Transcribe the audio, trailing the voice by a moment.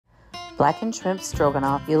Blackened shrimp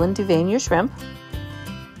stroganoff. Peel and devein your shrimp.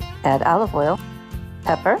 Add olive oil,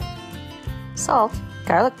 pepper, salt,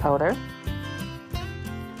 garlic powder,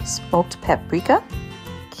 smoked paprika,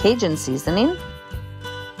 Cajun seasoning,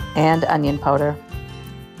 and onion powder.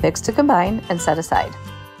 Mix to combine and set aside.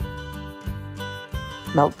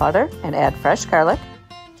 Melt butter and add fresh garlic.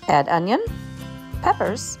 Add onion,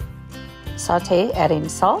 peppers, saute adding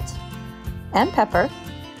salt and pepper,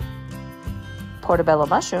 portobello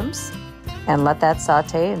mushrooms, and let that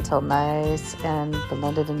saute until nice and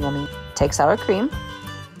blended and yummy. Take sour cream,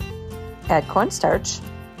 add cornstarch,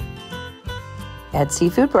 add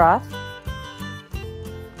seafood broth,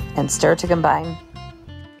 and stir to combine.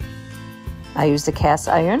 I used a cast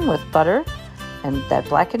iron with butter and that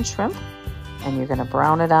blackened shrimp, and you're gonna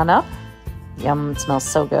brown it on up. Yum, it smells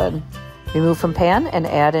so good. Remove from pan and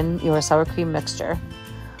add in your sour cream mixture.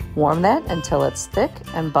 Warm that until it's thick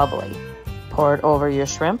and bubbly. Pour it over your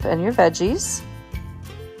shrimp and your veggies.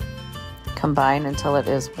 Combine until it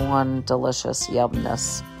is one delicious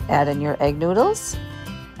yumness. Add in your egg noodles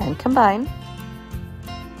and combine,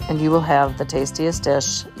 and you will have the tastiest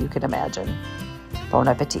dish you can imagine. Bon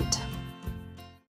appetit.